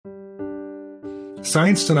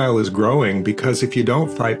Science denial is growing because if you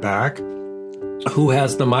don't fight back, who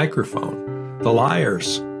has the microphone? The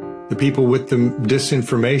liars, the people with the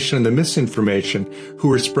disinformation and the misinformation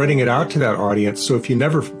who are spreading it out to that audience. So if you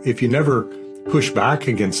never push back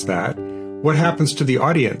against that, what happens to the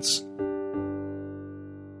audience?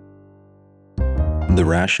 The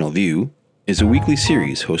Rational View is a weekly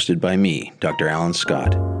series hosted by me, Dr. Alan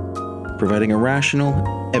Scott, providing a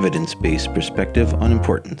rational, evidence-based perspective on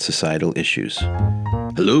important societal issues.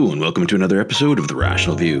 Hello, and welcome to another episode of The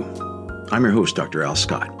Rational View. I'm your host, Dr. Al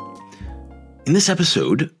Scott. In this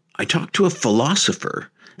episode, I talk to a philosopher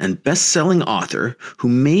and best-selling author who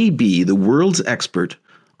may be the world's expert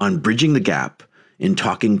on bridging the gap in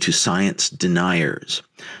talking to science deniers.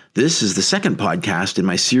 This is the second podcast in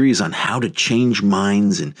my series on how to change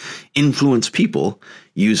minds and influence people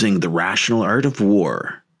using the rational art of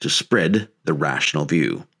war to spread the rational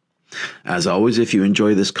view. As always, if you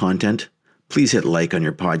enjoy this content, please hit like on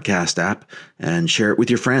your podcast app and share it with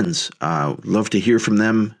your friends. Love to hear from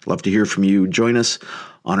them. Love to hear from you. Join us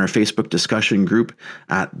on our Facebook discussion group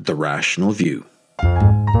at The Rational View.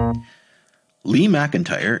 Lee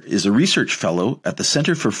McIntyre is a research fellow at the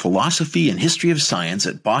Center for Philosophy and History of Science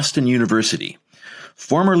at Boston University,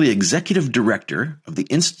 formerly executive director of the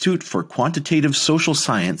Institute for Quantitative Social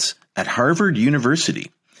Science at Harvard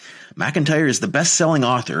University. McIntyre is the best-selling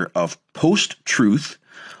author of Post-Truth,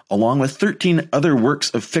 along with 13 other works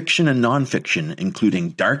of fiction and nonfiction,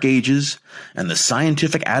 including Dark Ages and The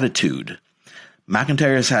Scientific Attitude.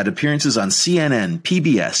 McIntyre has had appearances on CNN,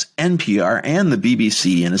 PBS, NPR, and the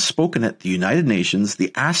BBC, and has spoken at the United Nations,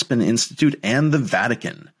 the Aspen Institute, and the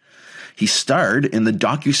Vatican. He starred in the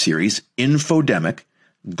docuseries Infodemic: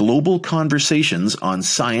 Global Conversations on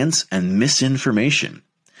Science and Misinformation.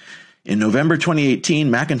 In November 2018,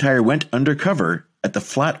 McIntyre went undercover at the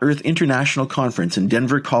Flat Earth International Conference in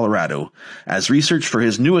Denver, Colorado, as research for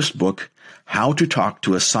his newest book, How to Talk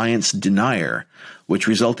to a Science Denier, which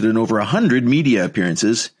resulted in over 100 media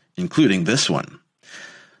appearances, including this one.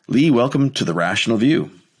 Lee, welcome to The Rational View.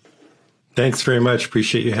 Thanks very much.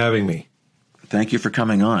 Appreciate you having me. Thank you for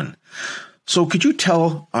coming on. So could you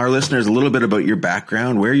tell our listeners a little bit about your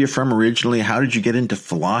background? Where are you from originally? How did you get into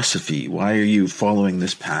philosophy? Why are you following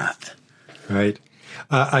this path? Right.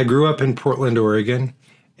 I grew up in Portland, Oregon,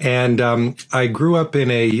 and I grew up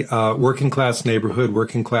in a working class neighborhood,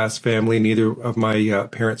 working class family. Neither of my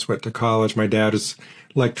parents went to college. My dad is an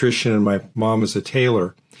electrician and my mom is a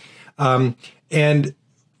tailor. And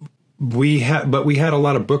we had a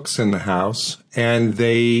lot of books in the house, and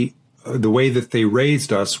the way that they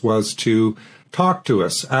raised us was to talk to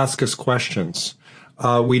us, ask us questions.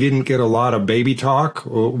 We didn't get a lot of baby talk.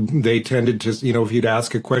 They tended to, if you'd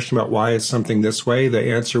ask a question about why is something this way, the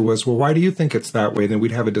answer was, well, why do you think it's that way? Then we'd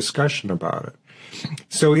have a discussion about it.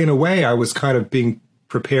 So in a way, I was kind of being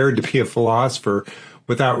prepared to be a philosopher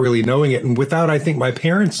without really knowing it, and without, I think, my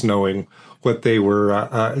parents knowing what they were,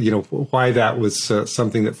 why that was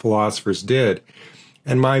something that philosophers did.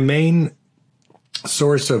 And my main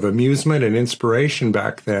source of amusement and inspiration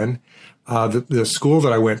back then, the school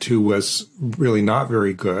that I went to was really not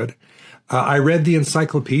very good. I read the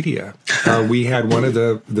encyclopedia. We had one of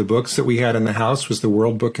the books that we had in the house was the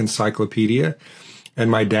World Book Encyclopedia.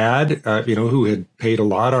 And my dad, who had paid a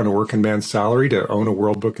lot on a working man's salary to own a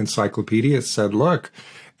World Book Encyclopedia, said, look,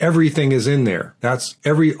 everything is in there. That's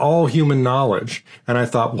all human knowledge. And I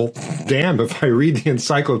thought, well, damn, if I read the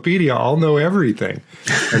encyclopedia, I'll know everything.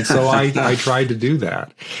 And so I tried to do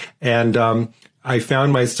that. And I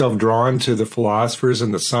found myself drawn to the philosophers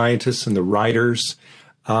and the scientists and the writers.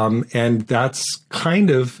 And that's kind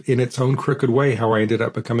of, in its own crooked way, how I ended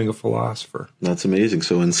up becoming a philosopher. That's amazing.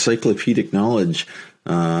 So encyclopedic knowledge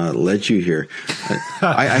led you here.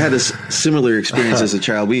 I had a similar experience as a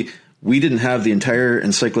child. We didn't have the entire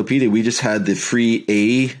encyclopedia. We just had the free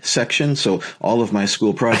A section. So all of my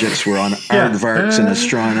school projects were on aardvarks and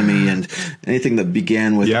astronomy and anything that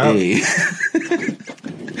began with A.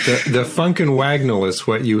 The Funkin' Wagnall is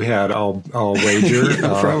what you had, I'll wager.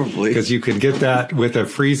 Probably. Because you could get that with a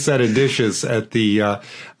free set of dishes at the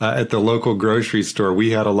local grocery store. We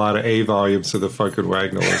had a lot of A volumes of the Funkin'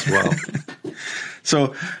 Wagnall as well.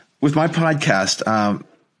 So with my podcast,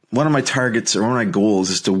 one of my targets or one of my goals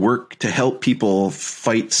is to work to help people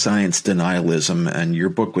fight science denialism. And your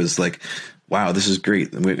book was like, wow, this is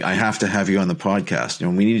great. I have to have you on the podcast.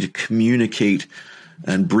 We need to communicate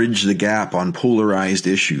and bridge the gap on polarized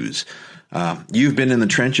issues. You've been in the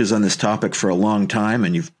trenches on this topic for a long time,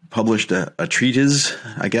 and you've published a treatise,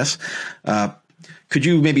 I guess. Could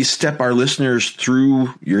you maybe step our listeners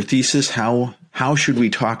through your thesis? How should we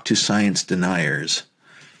talk to science deniers?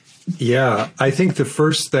 Yeah, I think the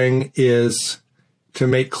first thing is to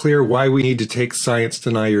make clear why we need to take science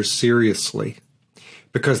deniers seriously.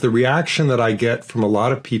 Because the reaction that I get from a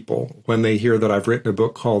lot of people when they hear that I've written a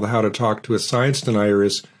book called How to Talk to a Science Denier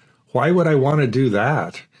is, why would I want to do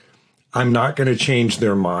that? I'm not going to change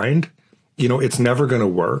their mind. It's never going to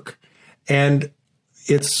work. And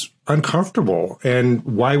it's uncomfortable. And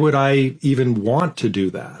why would I even want to do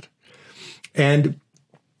that? And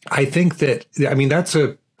I think that's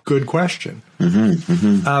a good question.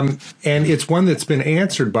 And it's one that's been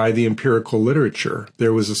answered by the empirical literature.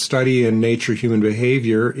 There was a study in Nature Human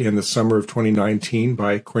Behavior in the summer of 2019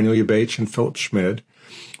 by Cornelia Bache and Philip Schmid,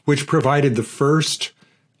 which provided the first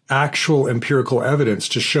actual empirical evidence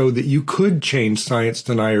to show that you could change science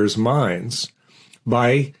deniers' minds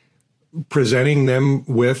by presenting them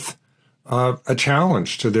with a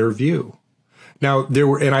challenge to their view. Now,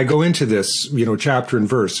 and I go into this, chapter and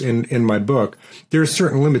verse in my book. There are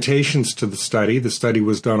certain limitations to the study. The study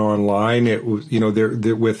was done online. It was,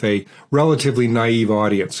 with a relatively naive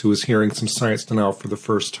audience who was hearing some science denial for the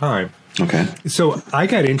first time. Okay. So I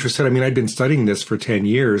got interested. I'd been studying this for 10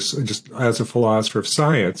 years, just as a philosopher of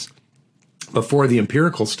science, before the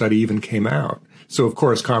empirical study even came out. So, of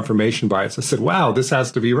course, confirmation bias. I said, wow, this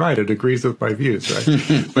has to be right. It agrees with my views,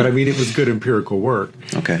 right? But it was good empirical work.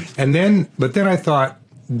 Okay. But then I thought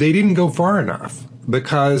they didn't go far enough,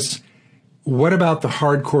 because what about the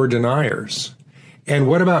hardcore deniers? And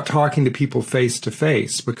what about talking to people face to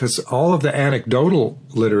face? Because all of the anecdotal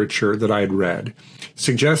literature that I'd read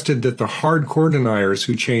suggested that the hardcore deniers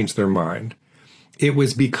who changed their mind, it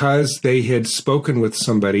was because they had spoken with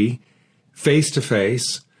somebody face to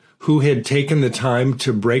face who had taken the time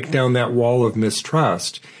to break down that wall of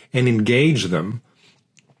mistrust and engage them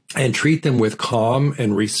and treat them with calm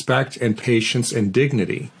and respect and patience and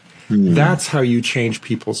dignity. That's how you change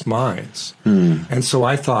people's minds. And so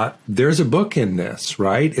I thought, there's a book in this,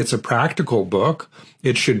 right? It's a practical book.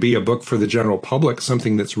 It should be a book for the general public,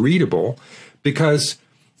 something that's readable, because,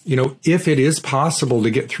 if it is possible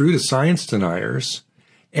to get through to science deniers,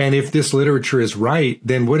 and if this literature is right,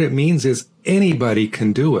 then what it means is anybody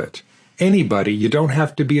can do it. Anybody. You don't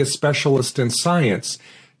have to be a specialist in science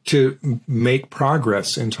to make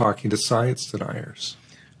progress in talking to science deniers.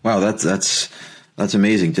 Wow, that's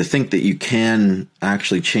amazing to think that you can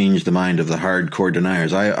actually change the mind of the hardcore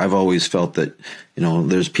deniers. I've always felt that,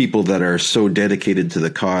 there's people that are so dedicated to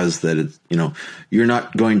the cause that, you're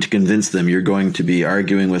not going to convince them. You're going to be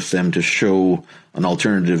arguing with them to show an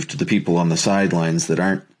alternative to the people on the sidelines that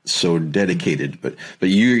aren't so dedicated. But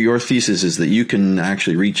your thesis is that you can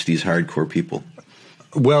actually reach these hardcore people.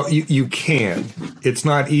 Well, you can. It's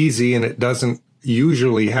not easy, and it doesn't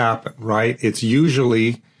usually happen, right? It's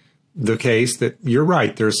usually the case that you're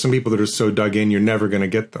right. There's some people that are so dug in, you're never going to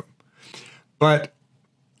get them. But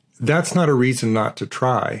that's not a reason not to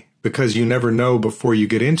try, because you never know before you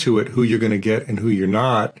get into it who you're going to get and who you're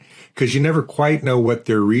not, because you never quite know what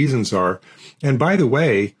their reasons are. And by the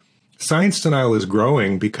way, science denial is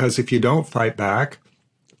growing because if you don't fight back,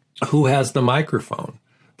 who has the microphone?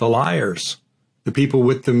 The liars, the people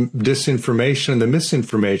with the disinformation and the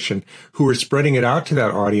misinformation who are spreading it out to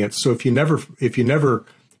that audience. So if you never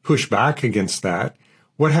push back against that,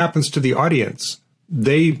 what happens to the audience?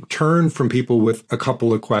 They turn from people with a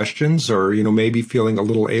couple of questions or, maybe feeling a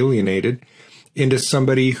little alienated into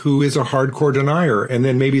somebody who is a hardcore denier, and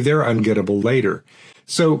then maybe they're ungettable later.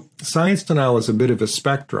 So science denial is a bit of a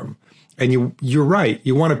spectrum. And you're right.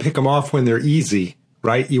 You want to pick them off when they're easy,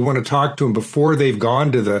 right? You want to talk to them before they've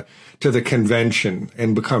gone to the convention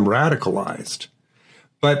and become radicalized.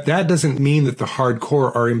 But that doesn't mean that the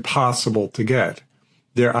hardcore are impossible to get.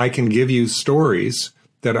 I can give you stories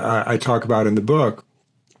that I talk about in the book,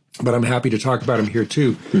 but I'm happy to talk about them here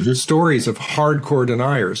too. Stories of hardcore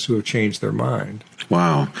deniers who have changed their mind.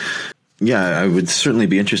 Wow. Yeah, I would certainly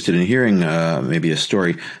be interested in hearing maybe a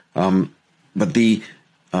story. But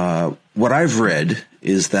what I've read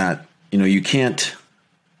is that, you can't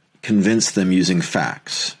convince them using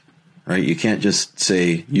facts, right? You can't just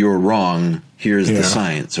say, you're wrong, here's the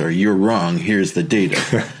science, or you're wrong, here's the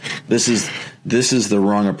data. This is the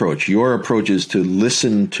wrong approach. Your approach is to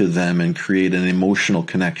listen to them and create an emotional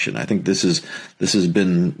connection. I think this has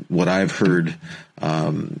been what I've heard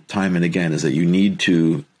time and again, is that you need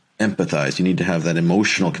to empathize. You need to have that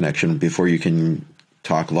emotional connection before you can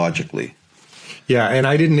talk logically. Yeah, and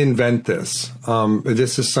I didn't invent this.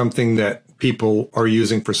 This is something that people are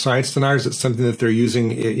using for science deniers. It's something that they're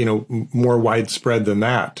using, more widespread than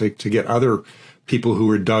that to get other people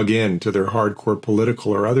who are dug in to their hardcore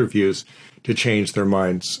political or other views to change their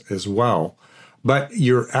minds as well. But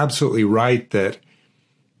you're absolutely right that,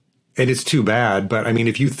 and it's too bad, but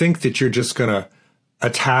if you think that you're just going to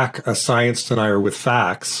attack a science denier with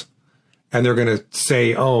facts and they're going to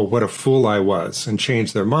say, oh, what a fool I was, and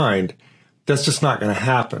change their mind. That's just not going to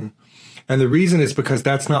happen. And the reason is because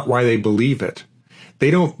that's not why they believe it. They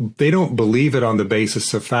don't believe it on the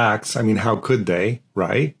basis of facts. I mean, how could they,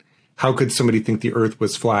 right? How could somebody think the earth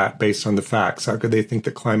was flat based on the facts? How could they think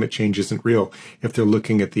that climate change isn't real if they're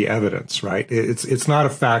looking at the evidence, right? It's not a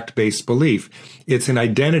fact-based belief. It's an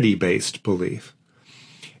identity-based belief.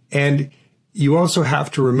 And you also have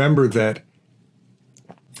to remember that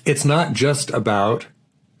it's not just about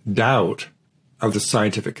doubt of the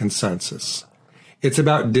scientific consensus. It's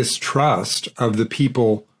about distrust of the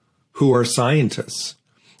people who are scientists.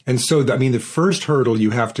 And so, the first hurdle you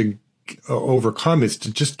have to overcome is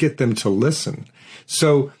to just get them to listen.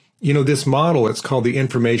 So, this model, it's called the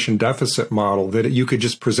information deficit model, that you could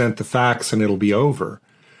just present the facts and it'll be over,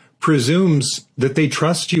 presumes that they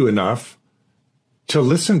trust you enough to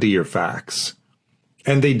listen to your facts,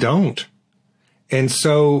 and they don't. And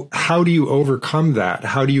so how do you overcome that?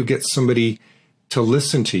 How do you get somebody to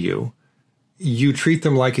listen to you? You treat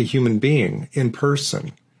them like a human being in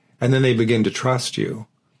person, and then they begin to trust you.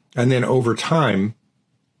 And then over time,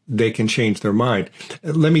 they can change their mind.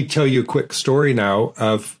 Let me tell you a quick story now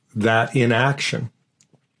of that in action.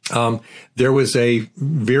 There was a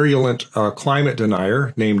virulent climate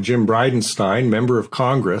denier named Jim Bridenstine, member of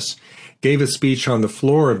Congress, gave a speech on the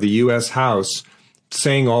floor of the U.S. House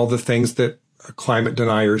saying all the things that climate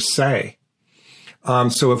deniers say.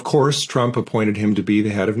 So, of course, Trump appointed him to be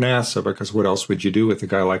the head of NASA, because what else would you do with a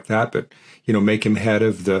guy like that but, make him head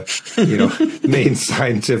of the, main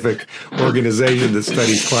scientific organization that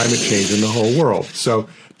studies climate change in the whole world. So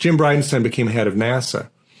Jim Bridenstine became head of NASA.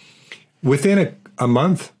 Within a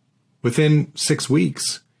month, within 6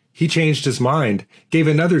 weeks, he changed his mind, gave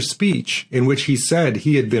another speech in which he said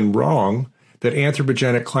he had been wrong, that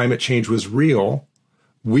anthropogenic climate change was real.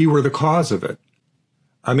 We were the cause of it.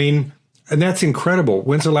 And that's incredible.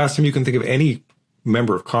 When's the last time you can think of any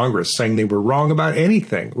member of Congress saying they were wrong about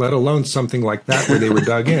anything, let alone something like that where they were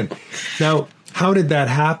dug in? Now, how did that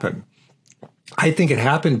happen? I think it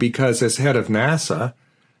happened because as head of NASA,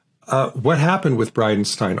 what happened with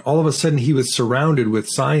Bridenstine? All of a sudden, he was surrounded with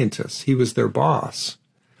scientists. He was their boss.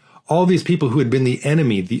 All these people who had been the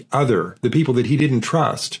enemy, the other, the people that he didn't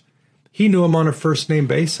trust, he knew them on a first-name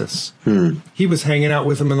basis. He was hanging out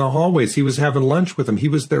with them in the hallways. He was having lunch with them. He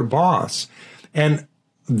was their boss. And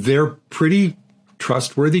they're pretty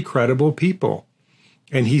trustworthy, credible people.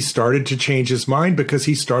 And he started to change his mind because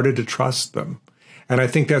he started to trust them. And I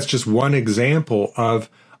think that's just one example of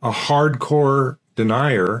a hardcore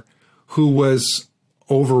denier who was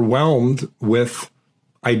overwhelmed with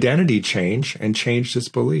identity change and changed his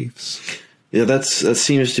beliefs. Yeah, that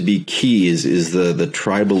seems to be key, is the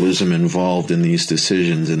tribalism involved in these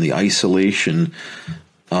decisions and the isolation,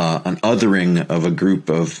 an othering of a group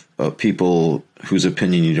of people whose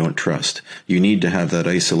opinion you don't trust. You need to have that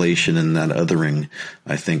isolation and that othering,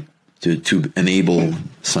 I think, to enable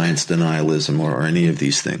science denialism or any of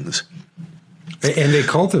these things. And they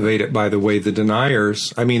cultivate it, by the way, the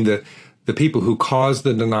deniers. The people who cause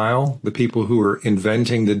the denial, the people who are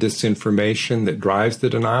inventing the disinformation that drives the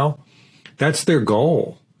denial, that's their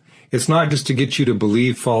goal. It's not just to get you to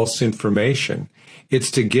believe false information.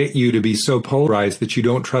 It's to get you to be so polarized that you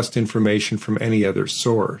don't trust information from any other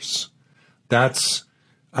source. That's,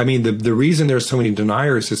 the reason there's so many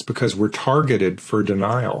deniers is because we're targeted for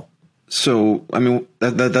denial. So,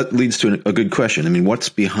 that leads to a good question. What's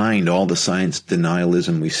behind all the science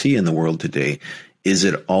denialism we see in the world today? Is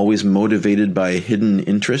it always motivated by a hidden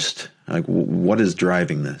interest? What is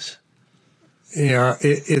driving this? Yeah,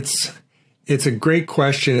 it's a great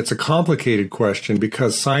question. It's a complicated question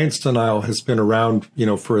because science denial has been around,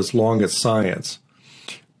 for as long as science.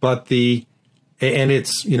 But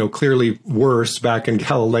it's, clearly worse back in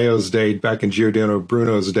Galileo's day, back in Giordano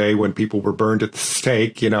Bruno's day when people were burned at the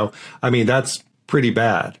stake, that's pretty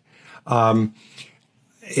bad. Now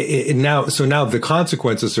the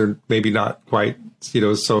consequences are maybe not quite,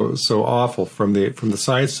 so awful from the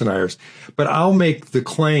science deniers. But I'll make the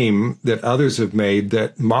claim that others have made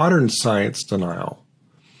that modern science denial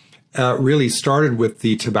really started with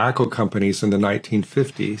the tobacco companies in the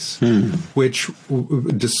 1950s, which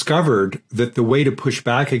discovered that the way to push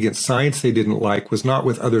back against science they didn't like was not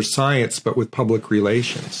with other science, but with public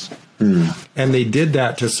relations. And they did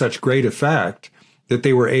that to such great effect that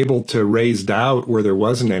they were able to raise doubt where there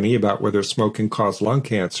wasn't any about whether smoking caused lung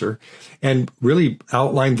cancer, and really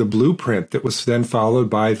outlined the blueprint that was then followed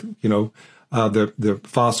by, the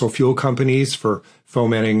fossil fuel companies for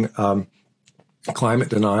fomenting climate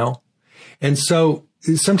denial. And so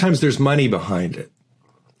sometimes there's money behind it.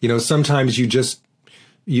 Sometimes you just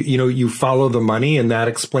you follow the money, and that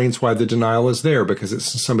explains why the denial is there, because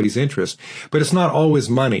it's in somebody's interest. But it's not always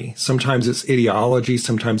money. Sometimes it's ideology.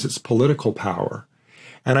 Sometimes it's political power.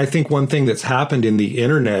 And I think one thing that's happened in the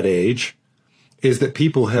internet age is that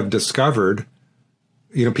people have discovered,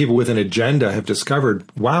 people with an agenda have discovered,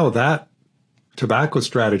 wow, that tobacco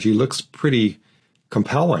strategy looks pretty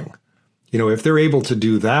compelling. If they're able to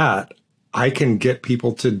do that, I can get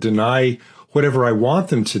people to deny whatever I want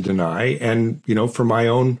them to deny, and, for my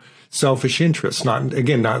own selfish interests, not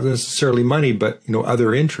necessarily money, but,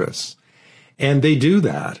 other interests. And they do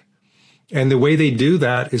that. And the way they do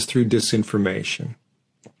that is through disinformation.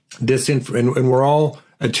 And we're all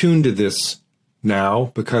attuned to this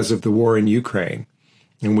now because of the war in Ukraine.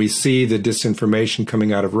 And we see the disinformation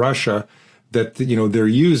coming out of Russia that, they're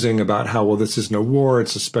using about how, well, this isn't a war,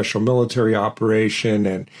 it's a special military operation.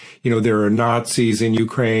 And, there are Nazis in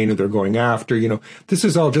Ukraine and they're going after, this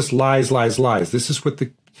is all just lies, lies, lies. This is what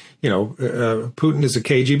Putin is a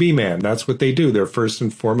KGB man. That's what they do. Their first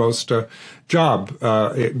and foremost job,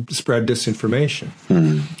 spread disinformation.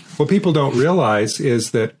 What people don't realize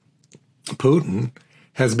is that Putin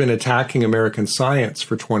has been attacking American science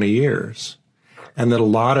for 20 years, and that a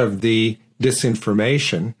lot of the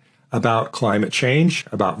disinformation about climate change,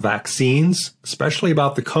 about vaccines, especially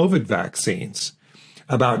about the COVID vaccines,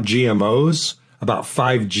 about GMOs, about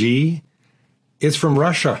 5G, is from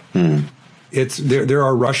Russia. There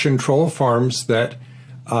are Russian troll farms that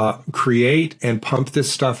create and pump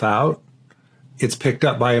this stuff out. It's picked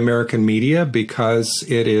up by American media because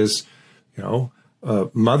it is,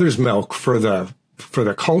 mother's milk for the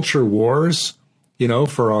culture wars,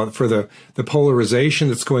 for the polarization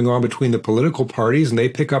that's going on between the political parties, and they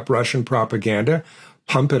pick up Russian propaganda,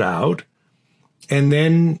 pump it out, and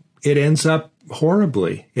then it ends up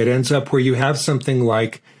horribly. It ends up where you have something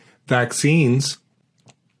like vaccines,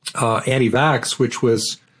 anti-vax, which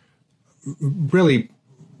was really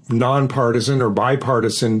nonpartisan or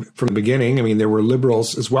bipartisan from the beginning. I mean, there were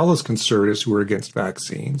liberals as well as conservatives who were against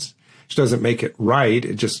vaccines, which doesn't make it right.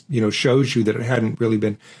 It just, shows you that it hadn't really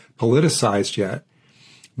been politicized yet.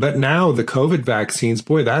 But now the COVID vaccines,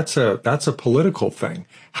 boy, that's a political thing.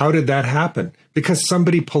 How did that happen? Because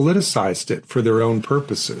somebody politicized it for their own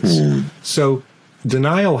purposes. So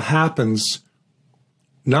denial happens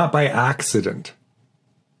not by accident.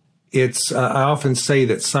 It's I often say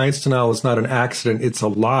that science denial is not an accident, it's a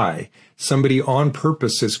lie. Somebody on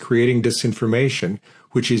purpose is creating disinformation,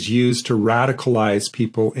 which is used to radicalize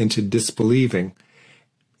people into disbelieving.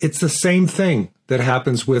 It's the same thing that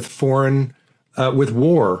happens with with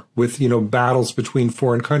war, with, battles between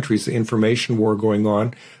foreign countries, the information war going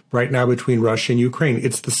on right now between Russia and Ukraine.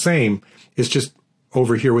 It's the same. It's just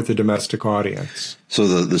over here with the domestic audience. So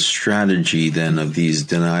the strategy then of these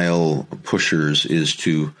denial pushers is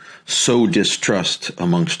to sow distrust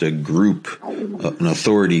amongst a group, an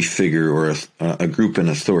authority figure, or a group in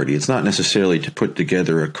authority. It's not necessarily to put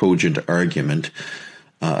together a cogent argument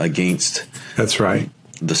against That's right.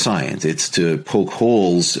 the science. It's to poke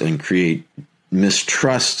holes and create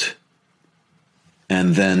mistrust,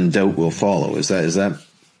 and then doubt will follow. Is that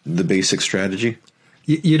the basic strategy?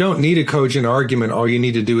 You don't need a cogent argument. All you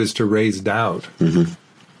need to do is to raise doubt.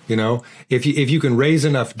 If you can raise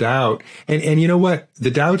enough doubt, and you know what, the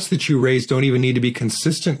doubts that you raise don't even need to be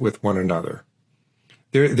consistent with one another.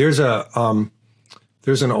 There's an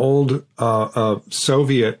old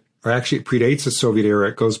Soviet, or actually it predates the Soviet era.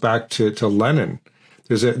 It goes back to Lenin.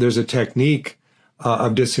 There's a technique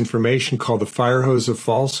of disinformation called the fire hose of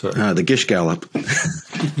falsehood. The Gish Gallop.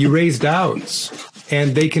 You raise doubts,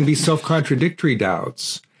 and they can be self-contradictory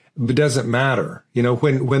doubts, but it doesn't matter.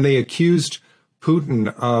 When they accused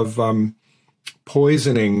Putin of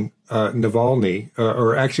poisoning Navalny,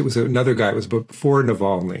 or actually it was another guy, it was before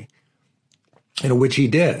Navalny, which he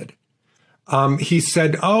did. He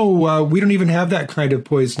said, we don't even have that kind of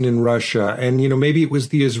poison in Russia. And, maybe it was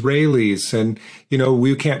the Israelis, and,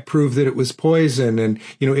 we can't prove that it was poison. And,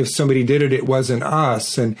 if somebody did it, it wasn't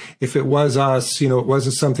us. And if it was us, it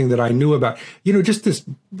wasn't something that I knew about. Just this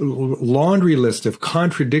laundry list of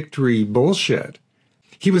contradictory bullshit.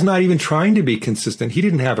 He was not even trying to be consistent. He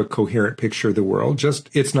didn't have a coherent picture of the world, just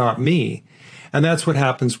it's not me. And that's what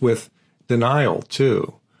happens with denial,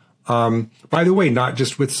 too. By the way, not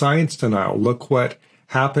just with science denial. Look what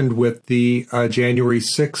happened with the January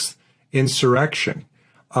 6th insurrection.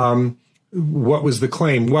 What was the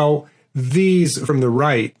claim? Well, these from the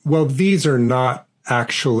right, these are not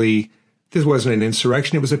actually, this wasn't an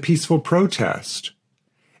insurrection. It was a peaceful protest.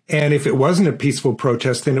 And if it wasn't a peaceful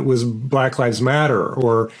protest, then it was Black Lives Matter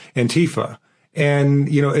or Antifa. And,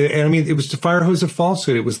 it was the fire hose of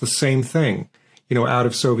falsehood. It was the same thing, out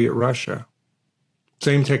of Soviet Russia.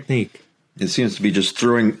 Same technique. It seems to be just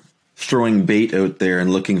throwing bait out there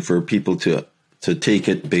and looking for people to take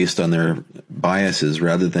it based on their biases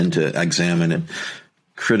rather than to examine it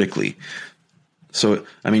critically. So,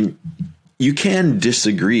 I mean, you can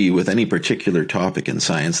disagree with any particular topic in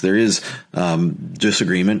science. There is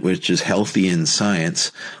disagreement, which is healthy in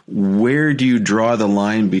science. Where do you draw the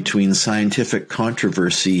line between scientific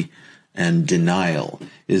controversy and denial?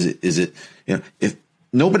 Is it if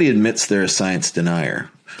nobody admits they're a science denier?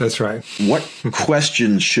 That's right. What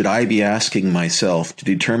questions should I be asking myself to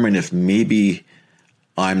determine if maybe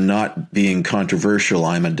I'm not being controversial,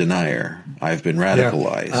 I'm a denier? I've been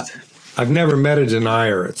radicalized. Yeah. I've never met a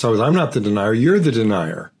denier. It's always, I'm not the denier, you're the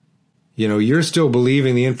denier. You're still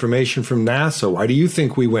believing the information from NASA. Why do you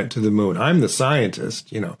think we went to the moon? I'm the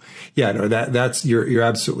scientist, Yeah, no, that's you're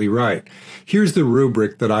absolutely right. Here's the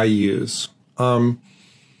rubric that I use.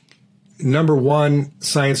 Number one,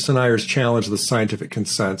 science deniers challenge the scientific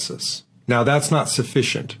consensus. Now, that's not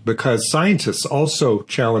sufficient because scientists also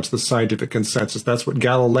challenge the scientific consensus. That's what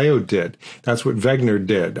Galileo did. That's what Wegener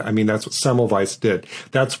did. I mean, that's what Semmelweis did.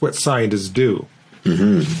 That's what scientists do.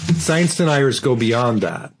 Mm-hmm. Science deniers go beyond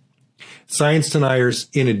that. Science deniers,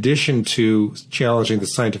 in addition to challenging the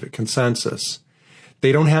scientific consensus,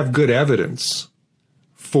 they don't have good evidence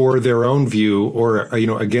for their own view or,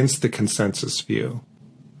 against the consensus view,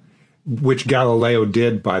 which Galileo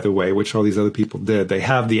did, by the way, which all these other people did. They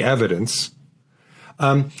have the evidence.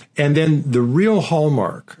 And then the real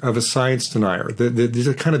hallmark of a science denier,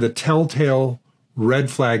 the kind of the telltale red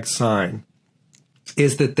flag sign,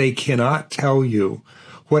 is that they cannot tell you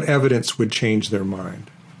what evidence would change their mind.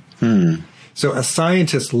 So a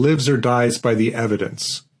scientist lives or dies by the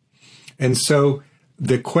evidence. And so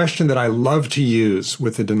the question that I love to use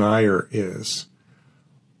with a denier is,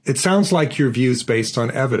 it sounds like your view's based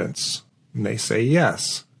on evidence. And they say,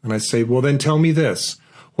 yes. And I say, well, then tell me this.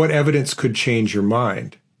 What evidence could change your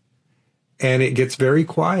mind? And it gets very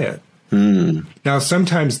quiet. Now,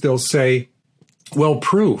 sometimes they'll say, well,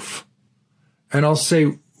 proof. And I'll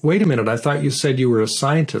say, wait a minute. I thought you said you were a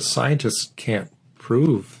scientist. Scientists can't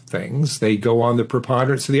prove things. They go on the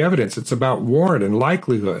preponderance of the evidence. It's about warrant and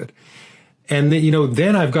likelihood. And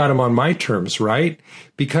then I've got them on my terms, right?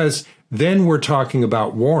 Because then we're talking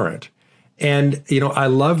about warrant. And, I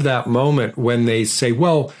love that moment when they say,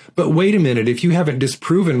 well, but wait a minute, if you haven't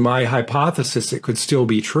disproven my hypothesis, it could still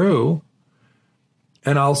be true.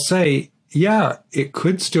 And I'll say, yeah, it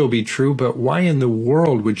could still be true, but why in the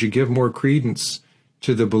world would you give more credence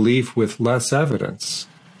to the belief with less evidence?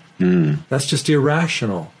 That's just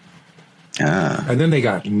irrational. And then they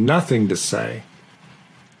got nothing to say.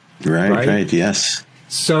 Right, yes.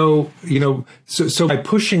 So, so by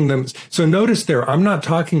pushing them, so notice there, I'm not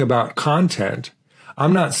talking about content.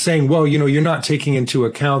 I'm not saying, well, you're not taking into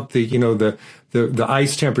account the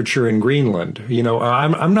ice temperature in Greenland.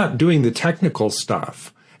 I'm not doing the technical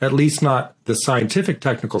stuff, at least not the scientific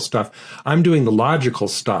technical stuff. I'm doing the logical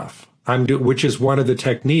stuff, which is one of the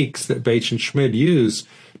techniques that Bates and Schmidt use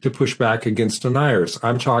to push back against deniers.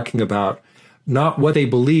 I'm talking about not what they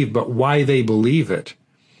believe, but why they believe it,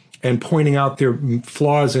 and pointing out their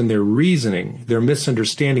flaws in their reasoning, their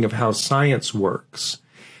misunderstanding of how science works.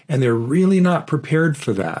 And they're really not prepared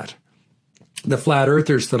for that. The flat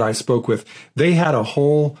earthers that I spoke with, they had a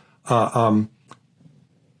whole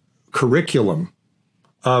curriculum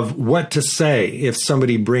of what to say if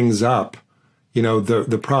somebody brings up,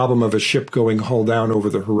 the problem of a ship going hull down over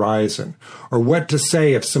the horizon, or what to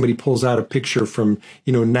say if somebody pulls out a picture from,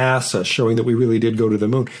 NASA showing that we really did go to the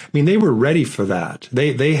moon. I mean, they were ready for that.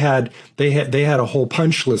 They had a whole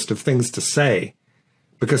punch list of things to say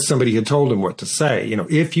because somebody had told them what to say.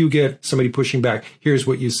 If you get somebody pushing back, here's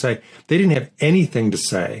what you say. They didn't have anything to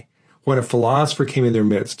say when a philosopher came in their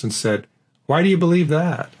midst and said, why do you believe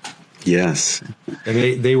that? Yes.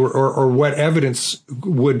 And they were, or what evidence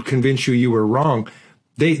would convince you were wrong.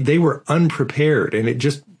 They were unprepared, and it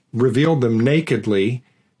just revealed them nakedly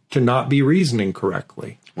to not be reasoning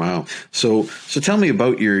correctly. Wow. So tell me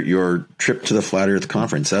about your trip to the Flat Earth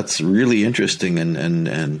Conference. That's really interesting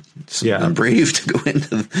and brave to go into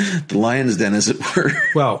the lion's den, as it were.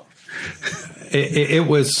 Well, it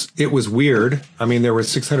was weird. I mean, there were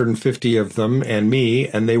 650 of them and me,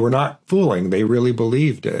 and they were not fooling. They really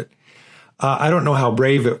believed it. I don't know how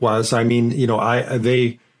brave it was. I mean,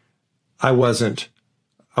 I wasn't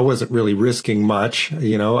really risking much.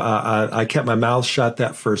 I kept my mouth shut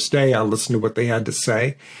that first day. I listened to what they had to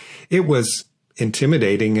say. It was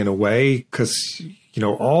intimidating in a way because,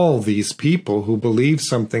 all these people who believe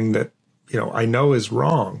something that, I know is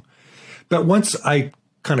wrong. But once I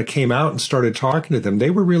kind of came out and started talking to them, they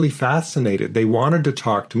were really fascinated. They wanted to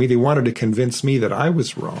talk to me. They wanted to convince me that I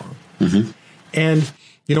was wrong. Mm-hmm. And,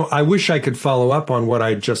 I wish I could follow up on what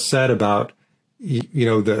I just said about,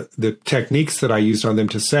 the techniques that I used on them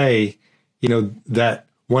to say, that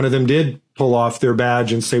one of them did pull off their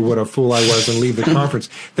badge and say what a fool I was and leave the conference.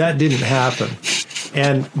 That didn't happen.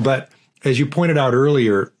 But as you pointed out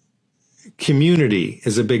earlier, community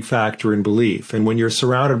is a big factor in belief. And when you're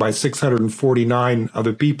surrounded by 649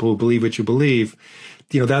 other people who believe what you believe,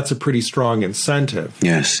 that's a pretty strong incentive.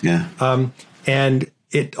 Yes, yeah. And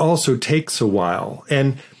it also takes a while.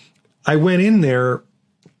 And I went in there,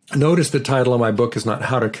 notice the title of my book is not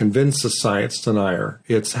How to Convince a Science Denier.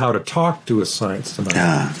 It's How to Talk to a Science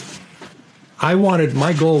Denier.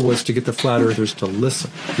 My goal was to get the flat earthers to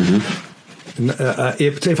listen. Mm-hmm.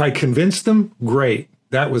 If I convinced them, great.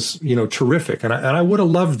 That was, terrific. And I would have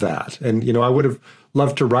loved that. And, I would have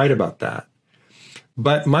loved to write about that.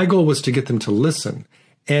 But my goal was to get them to listen.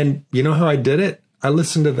 And you know how I did it? I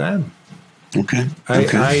listened to them. Okay.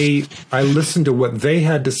 I listened to what they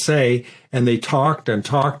had to say, and they talked and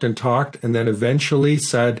talked and talked, and then eventually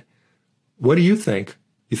said, what do you think?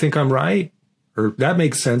 You think I'm right? Or that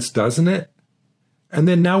makes sense, doesn't it? And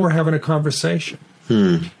then now we're having a conversation.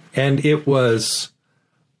 And it was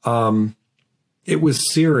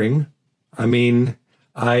searing. I mean,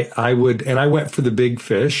 I went for the big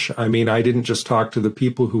fish. I mean, I didn't just talk to the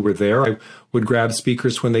people who were there. I would grab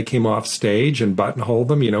speakers when they came off stage and buttonhole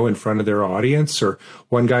them, in front of their audience. Or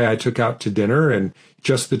one guy I took out to dinner and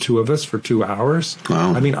just the two of us for 2 hours.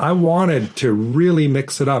 Wow. I mean, I wanted to really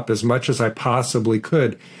mix it up as much as I possibly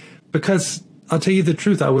could, because I'll tell you the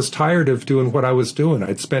truth, I was tired of doing what I was doing.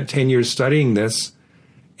 I'd spent 10 years studying this.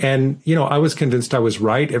 And, I was convinced I was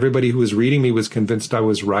right. Everybody who was reading me was convinced I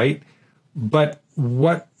was right. But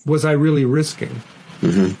what was I really risking?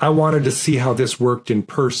 Mm-hmm. I wanted to see how this worked in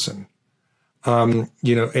person. And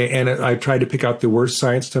I tried to pick out the worst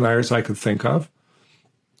science deniers I could think of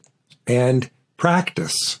and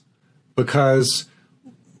practice, because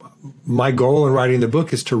my goal in writing the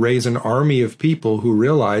book is to raise an army of people who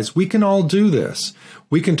realize we can all do this.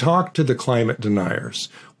 We can talk to the climate deniers.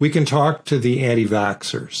 We can talk to the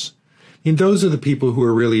anti-vaxxers. I mean, those are the people who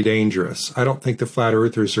are really dangerous. I don't think the flat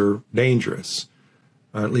earthers are dangerous.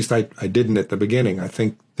 At least I didn't at the beginning. I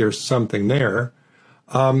think there's something there.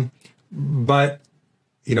 But,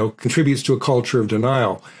 contributes to a culture of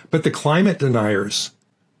denial. But the climate deniers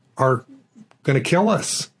are going to kill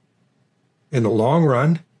us in the long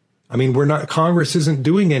run. I mean, Congress isn't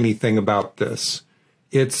doing anything about this.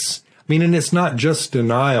 And it's not just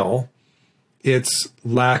denial. It's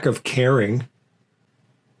lack of caring,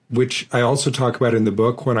 which I also talk about in the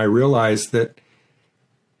book, when I realized that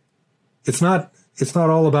it's not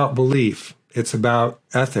all about belief. It's about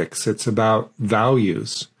ethics. It's about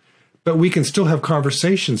values. But we can still have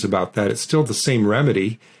conversations about that. It's still the same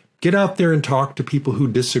remedy. Get out there and talk to people who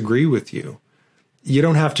disagree with you. You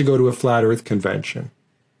don't have to go to a flat earth convention.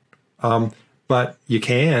 But you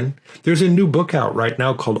can. There's a new book out right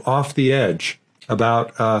now called Off the Edge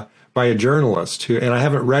about by a journalist and I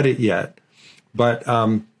haven't read it yet, but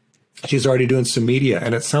she's already doing some media,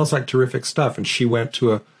 and it sounds like terrific stuff. And she went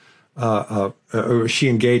to or she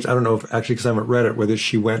engaged, I don't know if actually, because I haven't read it, whether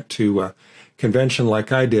she went to a convention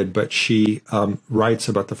like I did, but she writes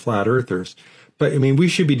about the flat earthers. But I mean, we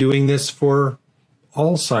should be doing this for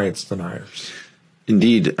all science deniers.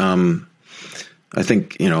 Indeed. I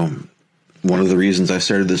think, one of the reasons I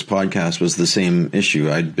started this podcast was the same issue.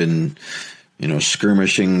 I'd been,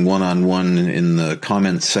 skirmishing one-on-one in the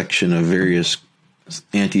comments section of various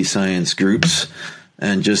anti-science groups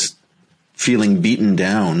and just feeling beaten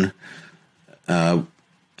down. I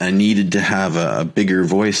needed to have a bigger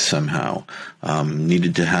voice somehow. You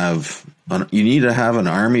need to have an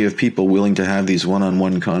army of people willing to have these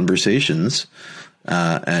one-on-one conversations.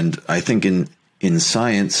 And I think in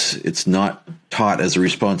science, it's not taught as a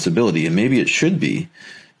responsibility, and maybe it should be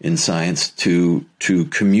in science to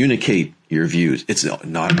communicate your views. It's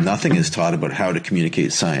nothing is taught about how to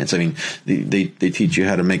communicate science. I mean, they teach you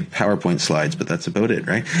how to make PowerPoint slides, but that's about it,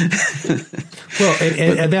 right? Well,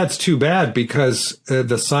 and that's too bad, because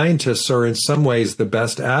the scientists are in some ways the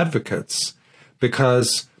best advocates,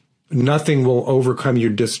 because nothing will overcome your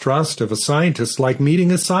distrust of a scientist like meeting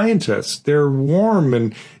a scientist. They're warm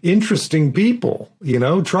and interesting people,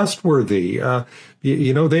 trustworthy.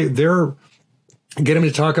 They're get them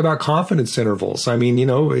to talk about confidence intervals. I mean,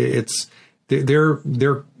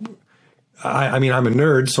 they're I mean, I'm a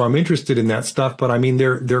nerd, so I'm interested in that stuff, but I mean,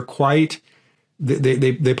 they're quite,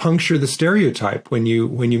 they puncture the stereotype when you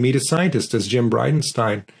meet a scientist, as Jim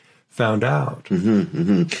Bridenstine found out.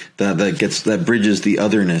 That bridges the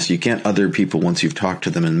otherness. You can't other people once you've talked to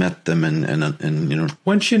them and met them and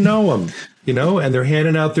once you know them, and they're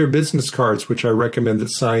handing out their business cards, which I recommend that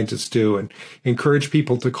scientists do, and encourage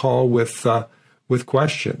people to call with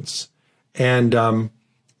questions. And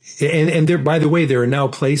there, by the way, there are now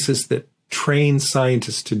places that train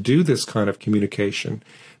scientists to do this kind of communication.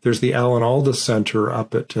 There's the Alan Alda Center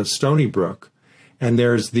up at Stony Brook. And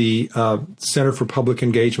there's the Center for Public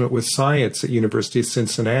Engagement with Science at University of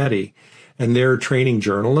Cincinnati. And they're training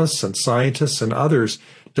journalists and scientists and others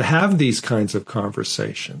to have these kinds of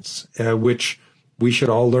conversations, which we should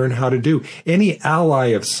all learn how to do. Any ally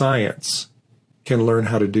of science can learn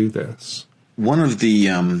how to do this. One of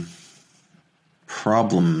the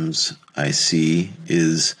problems I see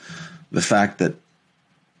is the fact that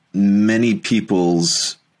many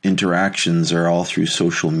people's interactions are all through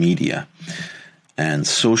social media. And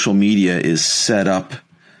social media is set up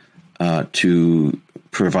to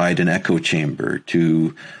provide an echo chamber,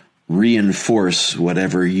 to reinforce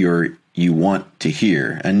whatever you want to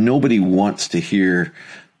hear. And nobody wants to hear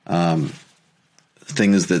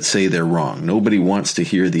things that say they're wrong. Nobody wants to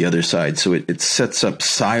hear the other side. So it sets up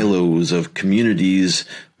silos of communities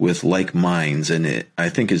with like minds. And it, I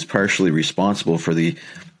think, is partially responsible for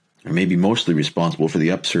or maybe mostly responsible for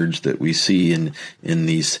the upsurge that we see in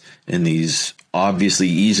these obviously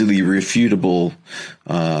easily refutable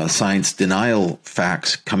science denial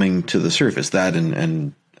facts coming to the surface. That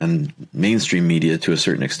and mainstream media to a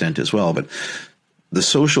certain extent as well. But the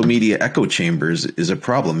social media echo chambers is a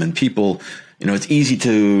problem, and people, it's easy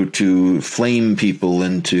to flame people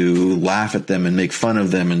and to laugh at them and make fun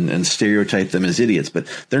of them and stereotype them as idiots. But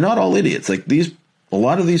they're not all idiots. Like a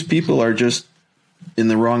lot of these people are just in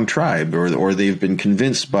the wrong tribe, or they've been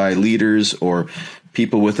convinced by leaders or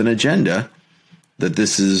people with an agenda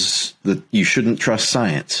that you shouldn't trust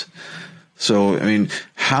science. So,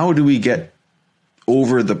 how do we get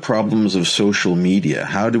over the problems of social media?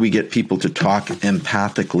 How do we get people to talk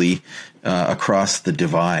empathically across the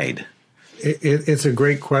divide? It's a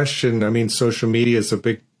great question. Social media is a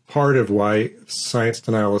big part of why science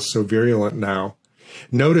denial is so virulent now.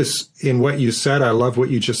 Notice in what you said, I love what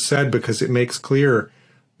you just said, because it makes clear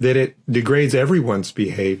that it degrades everyone's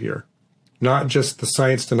behavior, not just the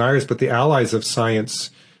science deniers, but the allies of science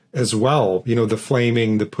as well. The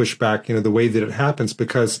flaming, the pushback, the way that it happens,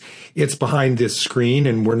 because it's behind this screen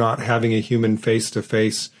and we're not having a human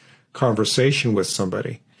face-to-face conversation with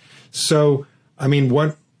somebody. So,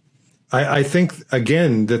 I think,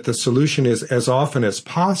 again, that the solution is, as often as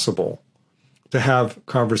possible, to have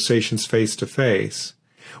conversations face-to-face.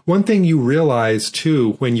 One thing you realize,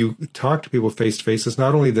 too, when you talk to people face-to-face is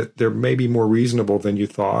not only that they're maybe more reasonable than you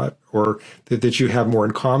thought, or that you have more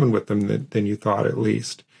in common with them than you thought, at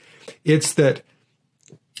least. It's that,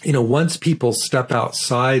 once people step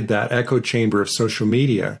outside that echo chamber of social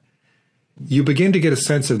media, you begin to get a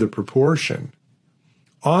sense of the proportion.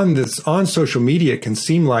 On social media, it can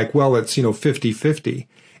seem like, well, it's, 50-50.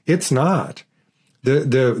 It's not.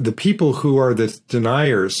 The people who are the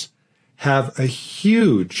deniers have a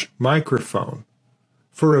huge microphone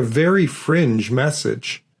for a very fringe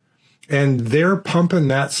message, and they're pumping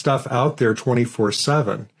that stuff out there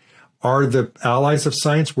 24/7. Are the allies of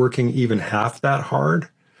science working even half that hard?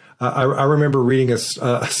 I remember reading a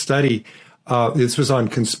study. This was on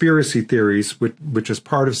conspiracy theories, which is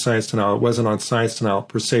part of science denial. It wasn't on science denial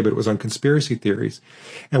per se, but it was on conspiracy theories.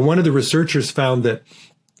 And one of the researchers found that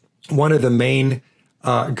one of the main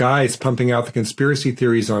guys pumping out the conspiracy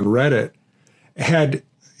theories on Reddit had,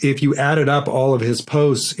 if you added up all of his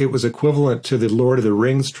posts, it was equivalent to the Lord of the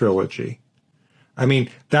Rings trilogy.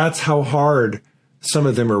 That's how hard some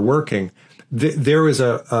of them are working. There was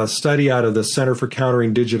a study out of the Center for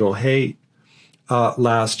Countering Digital Hate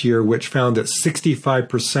last year, which found that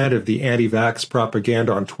 65% of the anti-vax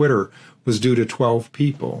propaganda on Twitter was due to 12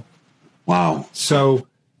 people. Wow. So,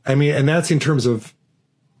 and that's in terms of,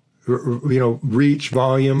 reach,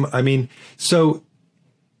 volume. So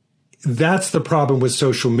that's the problem with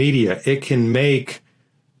social media. It can make,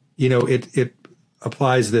 it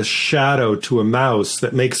applies this shadow to a mouse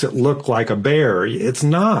that makes it look like a bear. It's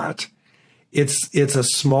not. It's a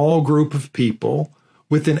small group of people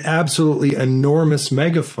with an absolutely enormous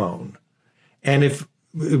megaphone. And if,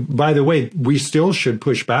 by the way, we still should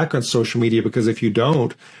push back on social media, because if you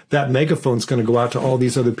don't, that megaphone's going to go out to all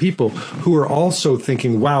these other people who are also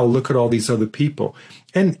thinking, wow, look at all these other people.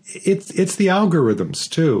 And it's the algorithms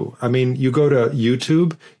too. You go to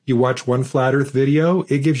YouTube, you watch one flat earth video,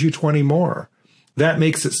 it gives you 20 more. That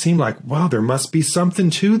makes it seem like, wow, there must be something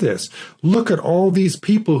to this. Look at all these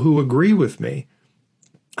people who agree with me.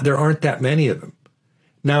 There aren't that many of them.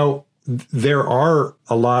 Now, there are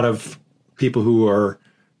a lot of people who are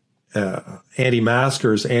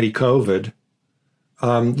anti-maskers, anti-COVID.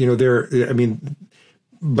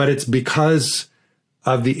 But it's because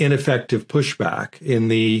of the ineffective pushback in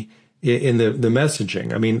the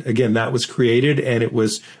messaging. I mean, again, that was created and it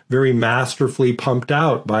was very masterfully pumped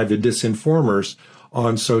out by the disinformers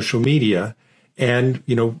on social media. And,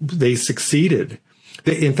 they succeeded.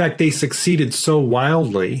 In fact, they succeeded so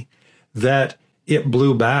wildly that it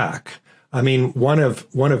blew back. I mean, one of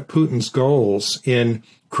Putin's goals in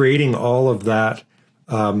creating all of that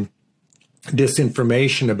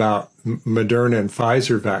disinformation about Moderna and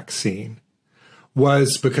Pfizer vaccine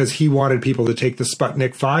was because he wanted people to take the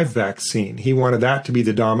Sputnik 5 vaccine. He wanted that to be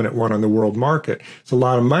the dominant one on the world market. It's a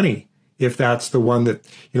lot of money if that's the one that,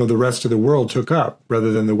 the rest of the world took up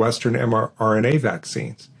rather than the Western mRNA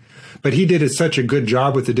vaccines. But he did such a good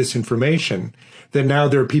job with the disinformation that now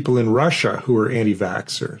there are people in Russia who are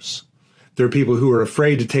anti-vaxxers. There are people who are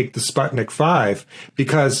afraid to take the Sputnik 5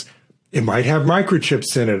 because it might have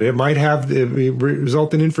microchips in it. It might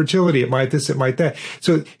result in infertility. It might this, it might that.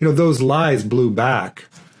 So, those lies blew back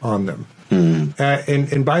on them.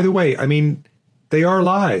 And by the way, I mean, they are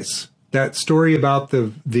lies. That story about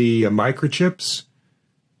the microchips,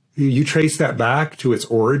 you trace that back to its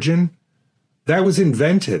origin. That was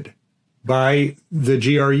invented by the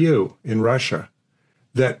GRU in Russia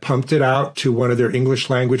that pumped it out to one of their English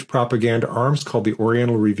language propaganda arms called the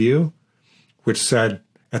Oriental Review, which said,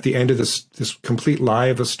 at the end of this complete lie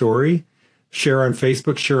of a story, share on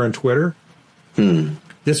Facebook, share on Twitter.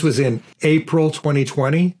 This was in April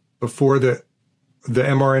 2020, before the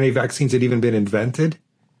mRNA vaccines had even been invented. It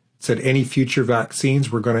said any future vaccines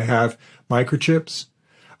were going to have microchips.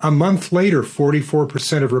 A month later,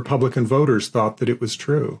 44% of Republican voters thought that it was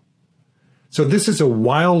true. So this is a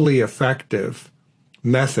wildly effective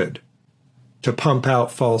method to pump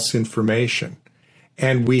out false information.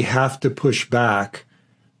 And we have to push back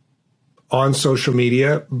on social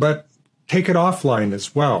media, but take it offline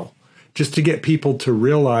as well, just to get people to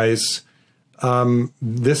realize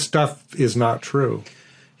this stuff is not true.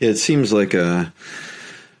 It seems like you're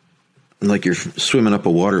swimming up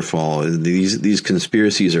a waterfall. These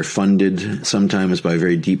conspiracies are funded sometimes by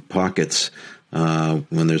very deep pockets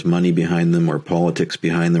when there's money behind them or politics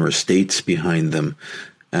behind them or states behind them.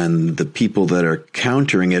 And the people that are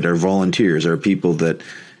countering it are volunteers, are people that,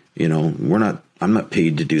 I'm not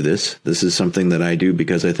paid to do this. This is something that I do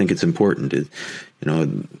because I think it's important.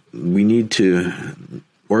 We need to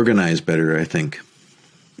organize better, I think.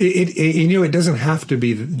 It doesn't have to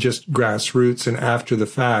be just grassroots and after the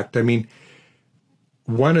fact. I mean,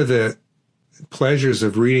 one of the pleasures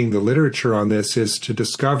of reading the literature on this is to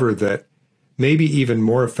discover that maybe even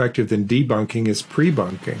more effective than debunking is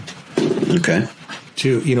pre-bunking. Okay.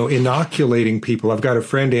 To, inoculating people. I've got a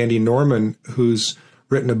friend, Andy Norman, who's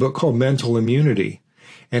written a book called Mental Immunity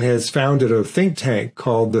and has founded a think tank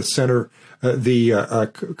called the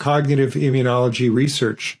Cognitive Immunology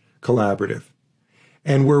Research Collaborative.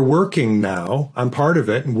 And we're working now, I'm part of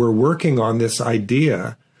it, and we're working on this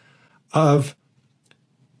idea of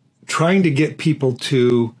trying to get people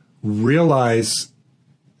to realize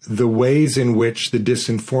the ways in which the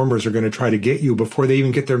disinformers are going to try to get you before they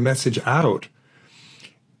even get their message out.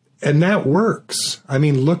 And that works. I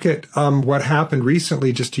mean, look at what happened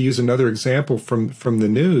recently, just to use another example from the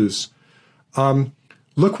news.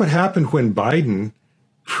 Look what happened when Biden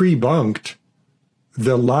pre-bunked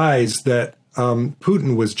the lies that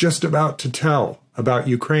Putin was just about to tell about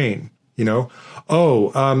Ukraine. They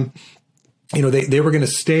were going to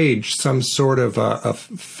stage some sort of a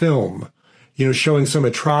film, showing some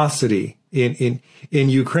atrocity in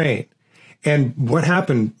Ukraine. And what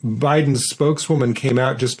happened? Biden's spokeswoman came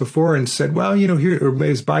out just before and said, well, here, or it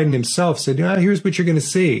was Biden himself said, here's what you're going to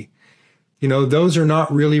see. Those are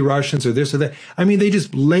not really Russians or this or that. I mean, they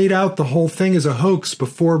just laid out the whole thing as a hoax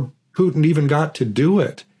before Putin even got to do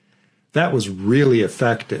it. That was really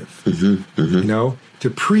effective, to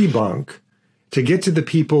pre-bunk, to get to the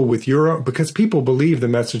people with because people believe the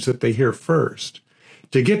message that they hear first,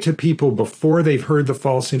 to get to people before they've heard the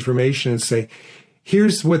false information and say,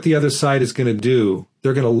 here's what the other side is going to do.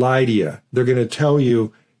 They're going to lie to you. They're going to tell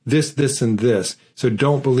you this, this, and this. So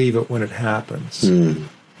don't believe it when it happens.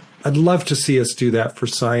 I'd love to see us do that for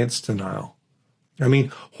science denial. I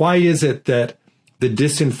mean, why is it that the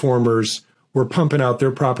disinformers were pumping out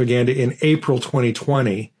their propaganda in April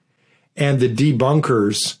 2020 and the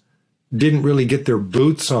debunkers didn't really get their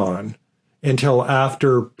boots on until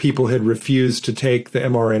after people had refused to take the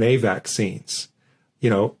mRNA vaccines,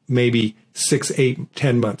 maybe 6, 8,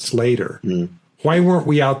 10 months later? Why weren't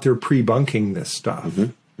we out there pre-bunking this stuff?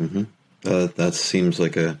 That seems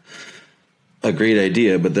like a great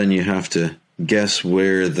idea, but then you have to guess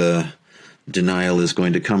where the denial is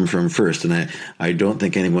going to come from first. And I don't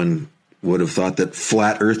think anyone would have thought that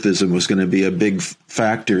flat earthism was going to be a big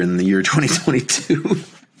factor in the year 2022.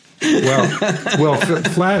 Well,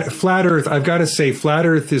 flat Earth, I've got to say, flat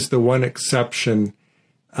Earth is the one exception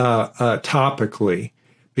topically,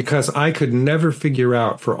 because I could never figure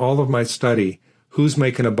out for all of my study who's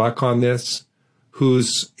making a buck on this,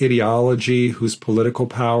 whose ideology, whose political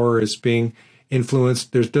power is being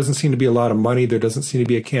influenced. There doesn't seem to be a lot of money. There doesn't seem to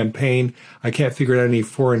be a campaign. I can't figure out any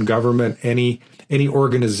foreign government, any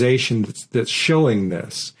organization that's shilling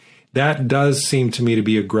this. That does seem to me to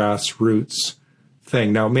be a grassroots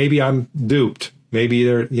thing. Now, maybe I'm duped. Maybe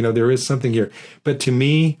there is something here. But to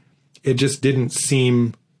me, it just didn't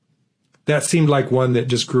seem, that seemed like one that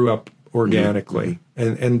just grew up organically.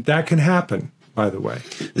 Mm-hmm. And that can happen, by the way.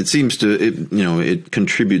 It seems to, it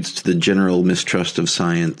contributes to the general mistrust of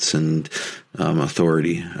science and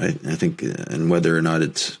authority, I think, and whether or not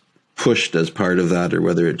it's pushed as part of that or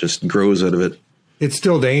whether it just grows out of it. It's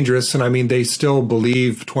still dangerous. And I mean, they still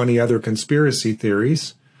believe 20 other conspiracy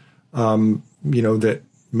theories, that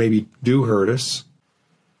maybe do hurt us.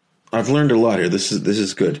 I've learned a lot here. This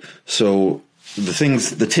is good. So the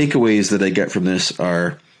takeaways that I get from this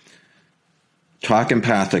are: talk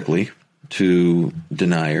empathically to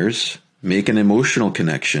deniers, make an emotional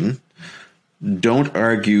connection, don't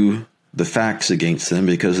argue the facts against them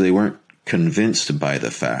because they weren't convinced by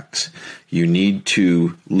the facts. You need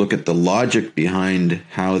to look at the logic behind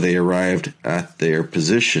how they arrived at their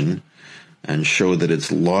position and show that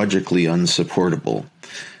it's logically unsupportable,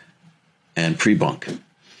 and pre-bunk.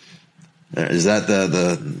 Is that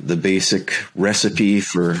the basic recipe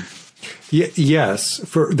for? Yes,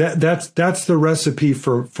 for that's the recipe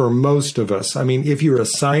for most of us. I mean, if you're a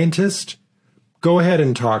scientist, go ahead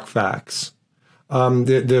and talk facts.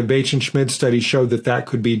 The Bache-Schmidt study showed that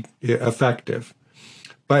could be effective.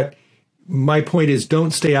 But my point is,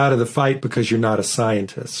 don't stay out of the fight because you're not a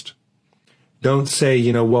scientist. Don't say,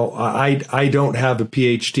 I don't have a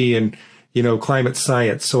PhD in, climate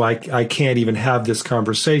science, so I can't even have this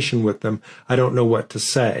conversation with them. I don't know what to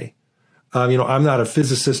say. I'm not a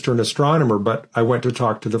physicist or an astronomer, but I went to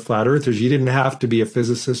talk to the flat earthers. You didn't have to be a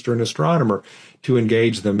physicist or an astronomer to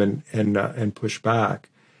engage them and push back.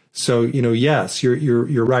 So, yes,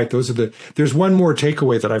 you're right. There's one more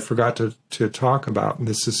takeaway that I forgot to talk about, and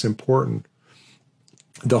this is important.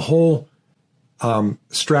 The whole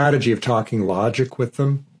strategy of talking logic with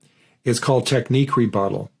them is called technique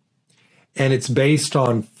rebuttal. And it's based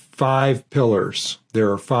on 5 pillars. There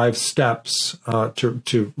are 5 steps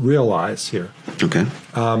to realize here. Okay.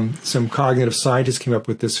 Some cognitive scientists came up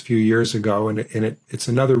with this a few years ago, and it's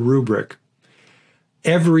another rubric.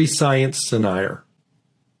 Every science denier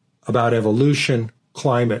about evolution,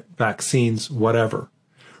 climate, vaccines, whatever,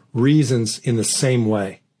 reasons in the same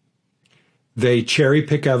way. They cherry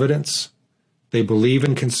pick evidence. They believe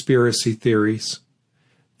in conspiracy theories.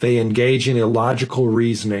 They engage in illogical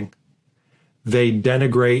reasoning. They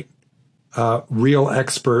denigrate real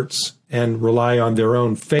experts and rely on their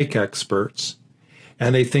own fake experts.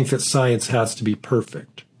 And they think that science has to be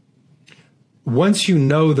perfect. Once you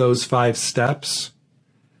know those 5 steps,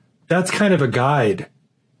 that's kind of a guide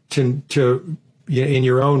to in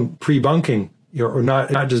your own pre-bunking, or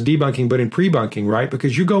not just debunking, but in pre-bunking, right?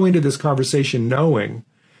 Because you go into this conversation knowing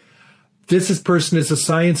this person is a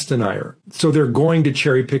science denier. So they're going to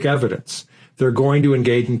cherry pick evidence. They're going to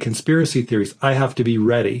engage in conspiracy theories. I have to be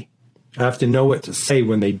ready. I have to know what to say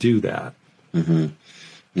when they do that. Mm-hmm.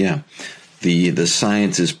 Yeah. The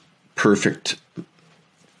science is perfect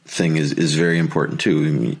thing is very important too. I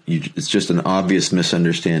mean, it's just an obvious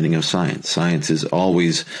misunderstanding of science. Science is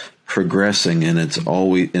always progressing, and it's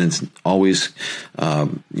always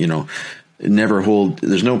never hold.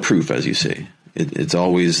 There's no proof, as you say. It's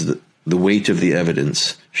always the weight of the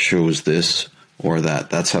evidence shows this or that.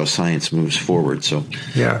 That's how science moves forward. So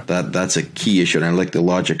yeah, that's a key issue, and I like the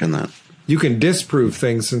logic on that. You can disprove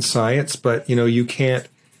things in science, but you can't.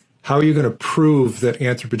 How are you going to prove that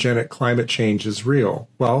anthropogenic climate change is real?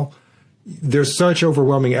 Well, there's such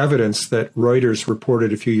overwhelming evidence that Reuters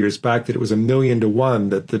reported a few years back that it was 1,000,000 to 1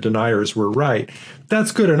 that the deniers were right.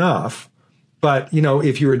 That's good enough. But,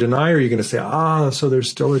 if you're a denier, you're going to say, so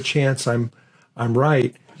there's still a chance I'm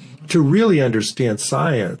right. To really understand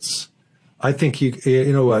science, I think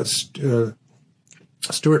Stuart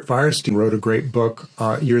Firestein wrote a great book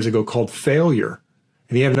years ago called Failure,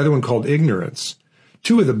 and he had another one called Ignorance.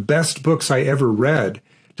 2 of the best books I ever read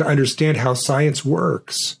to understand how science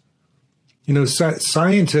works.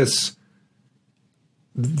 Scientists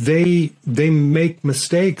they make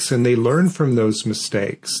mistakes and they learn from those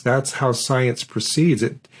mistakes. That's how science proceeds.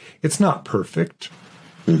 It's not perfect.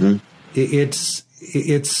 Mm-hmm.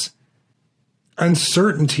 It's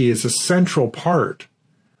uncertainty is a central part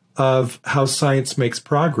of how science makes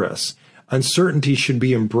progress. Uncertainty should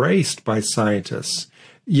be embraced by scientists.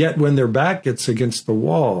 Yet when their back gets against the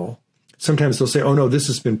wall, sometimes they'll say, oh no, this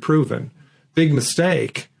has been proven. Big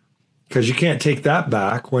mistake, because you can't take that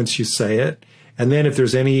back once you say it. And then if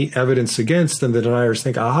there's any evidence against them, the deniers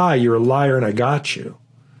think, aha, you're a liar and I got you.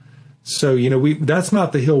 So, that's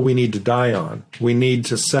not the hill we need to die on. We need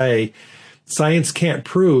to say science can't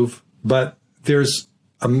prove, but there's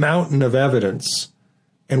a mountain of evidence.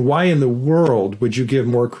 And why in the world would you give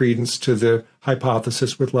more credence to the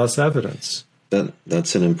hypothesis with less evidence?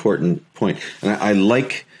 That's an important point. And I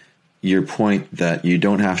like your point that you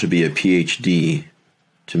don't have to be a PhD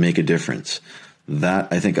to make a difference. That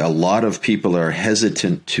I think a lot of people are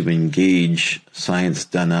hesitant to engage science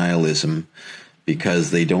denialism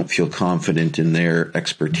because they don't feel confident in their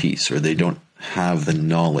expertise or they don't have the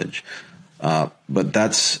knowledge. But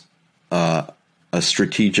that's a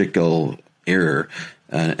strategical error.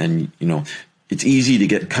 And it's easy to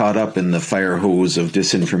get caught up in the fire hose of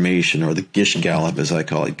disinformation, or the Gish Gallop, as I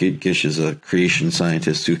call it. Gish is a creation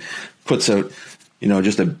scientist who puts out,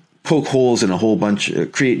 just a poke holes in a whole bunch,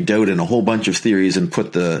 create doubt in a whole bunch of theories, and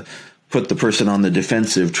put the person on the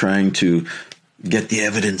defensive, trying to get the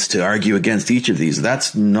evidence to argue against each of these.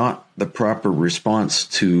 That's not the proper response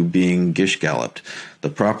to being Gish Galloped. The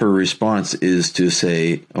proper response is to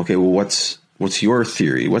say, okay, well, what's your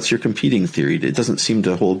theory? What's your competing theory? It doesn't seem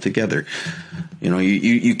to hold together.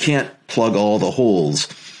 You can't plug all the holes.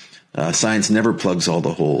 Science never plugs all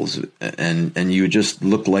the holes, and you just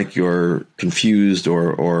look like you're confused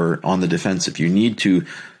or on the defensive. You need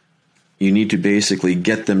to basically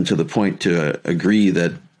get them to the point to agree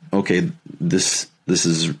that, okay, this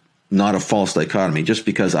is not a false dichotomy. Just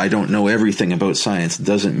because I don't know everything about science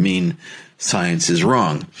doesn't mean science is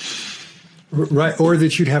wrong. Right, or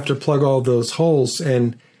that you'd have to plug all those holes.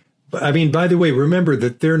 And I mean, by the way, remember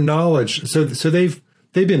that their knowledge, so they've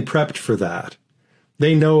been prepped for that.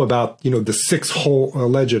 They know about, the 6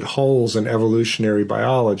 alleged holes in evolutionary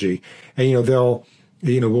biology. And, they'll,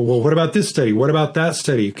 well, what about this study? What about that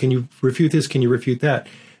study? Can you refute this? Can you refute that?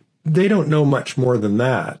 They don't know much more than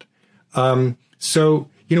that.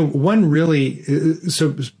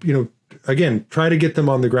 Again, try to get them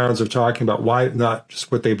on the grounds of talking about why, not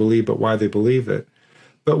just what they believe, but why they believe it.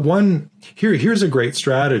 But here's a great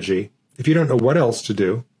strategy. If you don't know what else to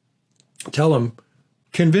do, tell them,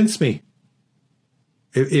 convince me.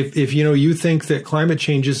 If you think that climate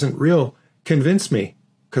change isn't real, convince me,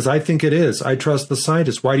 because I think it is. I trust the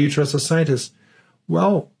scientists. Why do you trust the scientists?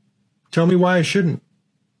 Well, tell me why I shouldn't.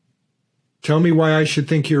 Tell me why I should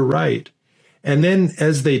think you're right. And then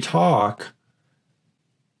as they talk,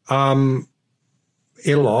 it'll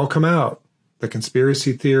all come out. The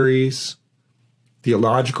conspiracy theories, the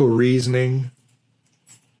illogical reasoning,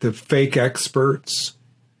 the fake experts.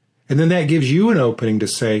 And then that gives you an opening to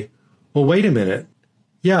say, well, wait a minute.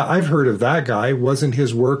 Yeah, I've heard of that guy. Wasn't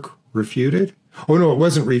his work refuted? Oh, no, it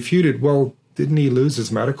wasn't refuted. Well, didn't he lose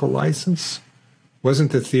his medical license?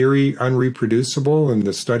 Wasn't the theory unreproducible and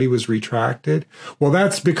the study was retracted? Well,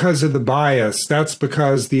 that's because of the bias. That's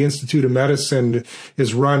because the Institute of Medicine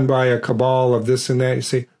is run by a cabal of this and that. You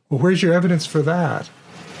say, well, where's your evidence for that?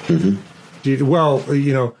 Mm-hmm. Well,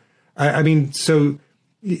 so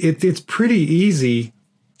it's pretty easy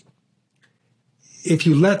if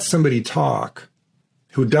you let somebody talk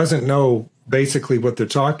who doesn't know basically what they're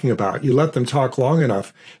talking about. You let them talk long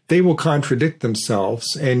enough, they will contradict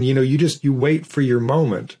themselves, and you wait for your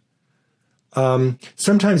moment.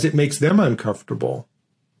 Sometimes it makes them uncomfortable.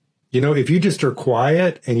 If you just are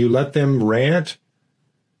quiet and you let them rant,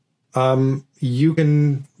 you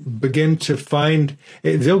can begin to find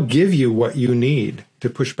they'll give you what you need to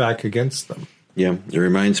push back against them. Yeah, it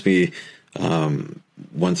reminds me.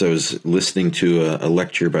 Once I was listening to a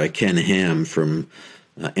lecture by Ken Ham from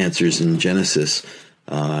Answers in Genesis,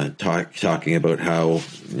 talking about how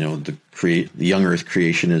the young Earth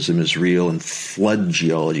creationism is real and flood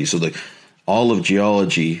geology. So all of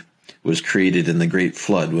geology was created in the Great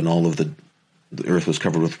Flood, when all of the Earth was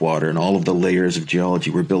covered with water, and all of the layers of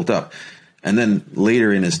geology were built up. And then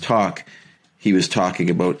later in his talk, he was talking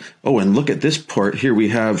about, and look at this part here. We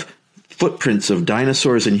have footprints of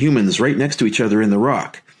dinosaurs and humans right next to each other in the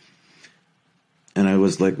rock. And I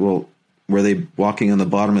was like, well, were they walking on the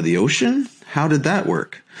bottom of the ocean? How did that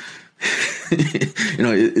work?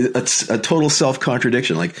 It's a total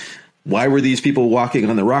self-contradiction. Like, why were these people walking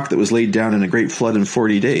on the rock that was laid down in a great flood in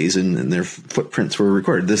 40 days and their footprints were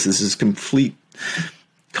recorded? This is complete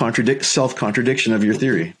self-contradiction of your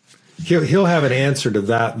theory. He'll have an answer to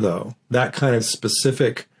that, though. That kind of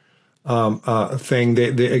specific thing.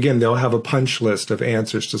 Again, they'll have a punch list of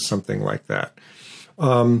answers to something like that.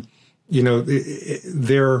 That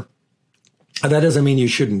doesn't mean you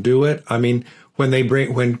shouldn't do it. I mean, when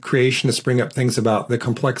creationists bring up things about the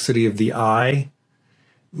complexity of the eye,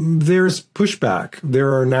 there's pushback.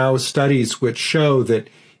 There are now studies which show that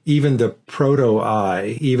even the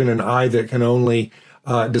proto-eye, even an eye that can only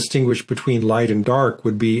distinguish between light and dark,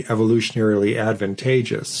 would be evolutionarily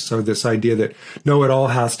advantageous. So this idea that, no, it all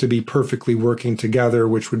has to be perfectly working together,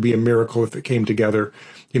 which would be a miracle if it came together,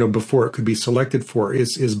 before it could be selected for,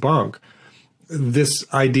 is bunk. This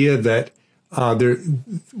idea that there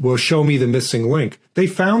will show me the missing link. They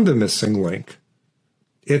found the missing link.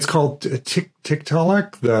 It's called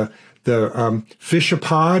Tiktaalik, the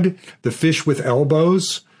fishapod, the fish with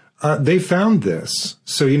elbows. They found this.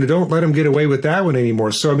 So, don't let them get away with that one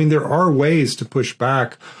anymore. So, I mean, there are ways to push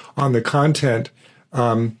back on the content,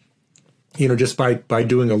 just by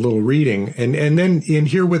doing a little reading and then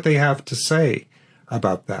hear what they have to say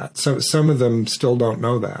about that. So some of them still don't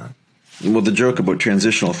know that. Well, the joke about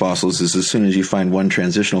transitional fossils is as soon as you find one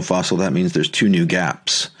transitional fossil, that means there's 2 new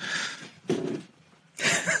gaps.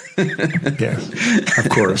 Yes, of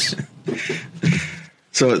course.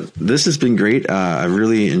 So this has been great. I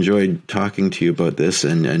really enjoyed talking to you about this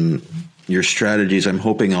and your strategies. I'm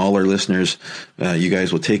hoping all our listeners, you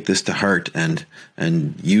guys will take this to heart and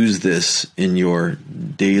use this in your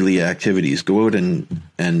daily activities. Go out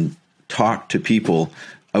and talk to people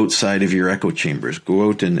outside of your echo chambers. Go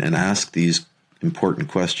out and ask these important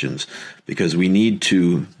questions, because we need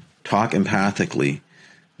to talk empathically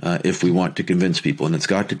if we want to convince people. And it's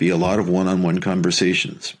got to be a lot of one-on-one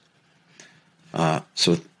conversations.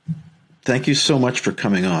 So thank you so much for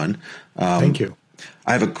coming on. Thank you.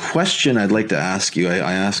 I have a question I'd like to ask you.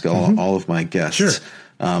 I ask all of my guests. Sure.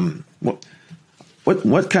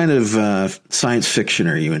 What kind of science fiction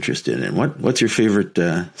are you interested in? What's your favorite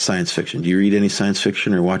science fiction? Do you read any science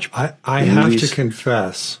fiction or watch I have to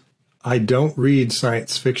confess, I don't read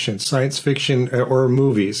science fiction. Science fiction or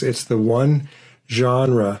movies. It's the one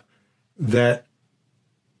genre that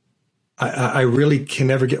I really can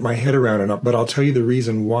never get my head around it. But I'll tell you the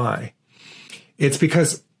reason why. It's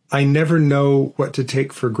because I never know what to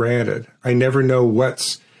take for granted. I never know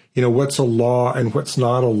what's a law and what's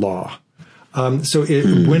not a law.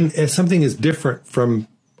 When something is different from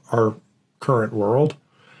our current world,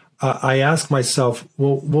 I ask myself,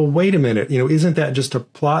 well, wait a minute, isn't that just a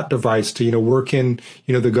plot device to, work in,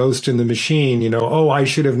 the ghost in the machine, I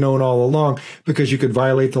should have known all along, because you could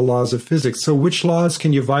violate the laws of physics. So which laws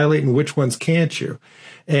can you violate and which ones can't you?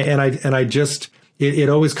 It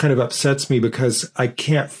always kind of upsets me, because I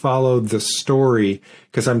can't follow the story,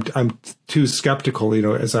 because I'm too skeptical,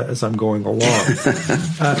 as I'm going along.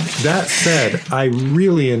 That said, I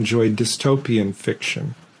really enjoyed dystopian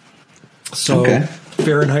fiction. So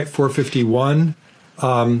Fahrenheit 451,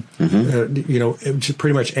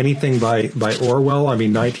 pretty much anything by Orwell. I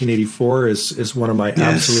mean, 1984 is one of my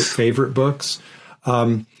absolute favorite books.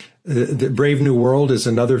 The Brave New World is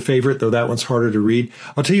another favorite, though that one's harder to read.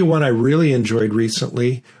 I'll tell you one I really enjoyed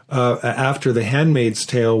recently, after The Handmaid's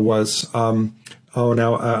Tale, was, I'm going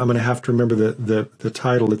to have to remember the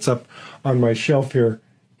title. It's up on my shelf here.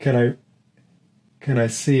 Can I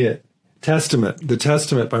see it? The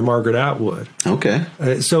Testament by Margaret Atwood. Okay.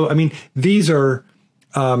 These are,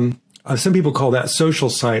 some people call that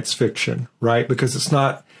social science fiction, right? Because it's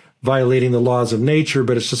not violating the laws of nature,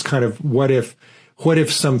 but it's just kind of what if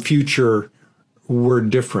some future were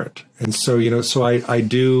different? And so, I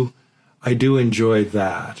do enjoy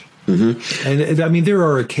that. Mm-hmm. And there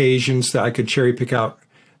are occasions that I could cherry pick out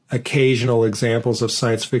occasional examples of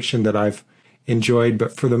science fiction that I've enjoyed,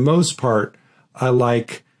 but for the most part, I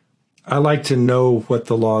like to know what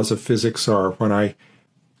the laws of physics are when I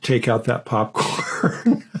take out that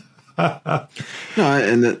popcorn. No,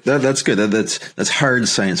 and that's good. That's hard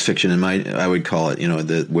science fiction I would call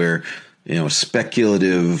it. Where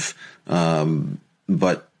speculative,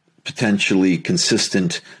 but potentially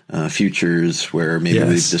consistent futures where maybe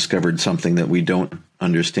we've discovered something that we don't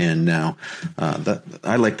understand now.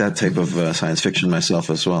 I like that type of science fiction myself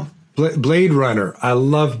as well. Blade Runner. I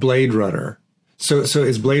love Blade Runner. So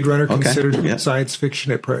is Blade Runner considered science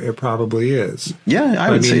fiction? It probably is. Yeah, I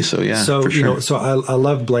would say so. Yeah. So for sure. I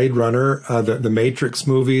love Blade Runner. The Matrix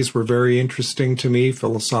movies were very interesting to me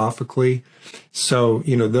philosophically. So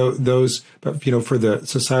those, but for the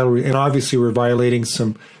societal, and obviously we're violating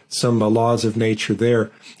some some laws of nature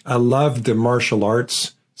there. I loved the martial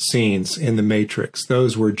arts scenes in The Matrix.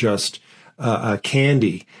 Those were just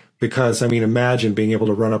candy, because, I mean, imagine being able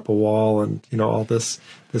to run up a wall and, all this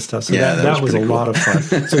stuff. So yeah, that was a cool. lot of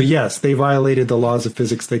fun. So yes, they violated the laws of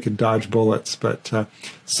physics. They could dodge bullets, but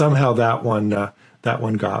somehow that one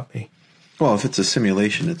got me. Well, if it's a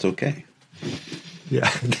simulation, it's okay. Yeah,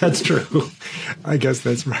 that's true. I guess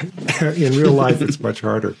that's right. In real life, it's much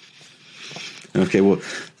harder. Okay, well,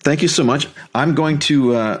 thank you so much. I'm going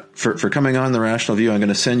to, for coming on The Rational View, I'm going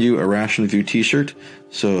to send you a Rational View t-shirt,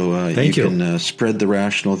 so you can spread The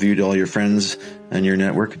Rational View to all your friends and your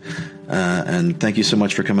network. And thank you so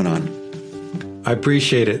much for coming on. I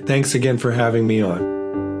appreciate it. Thanks again for having me on.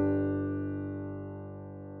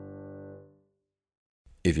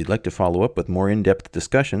 If you'd like to follow up with more in-depth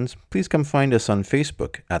discussions, please come find us on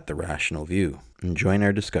Facebook at The Rational View and join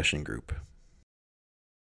our discussion group.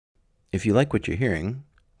 If you like what you're hearing,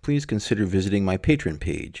 please consider visiting my Patreon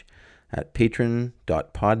page at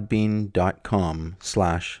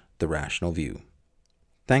patron.podbean.com/therationalview.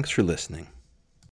 Thanks for listening.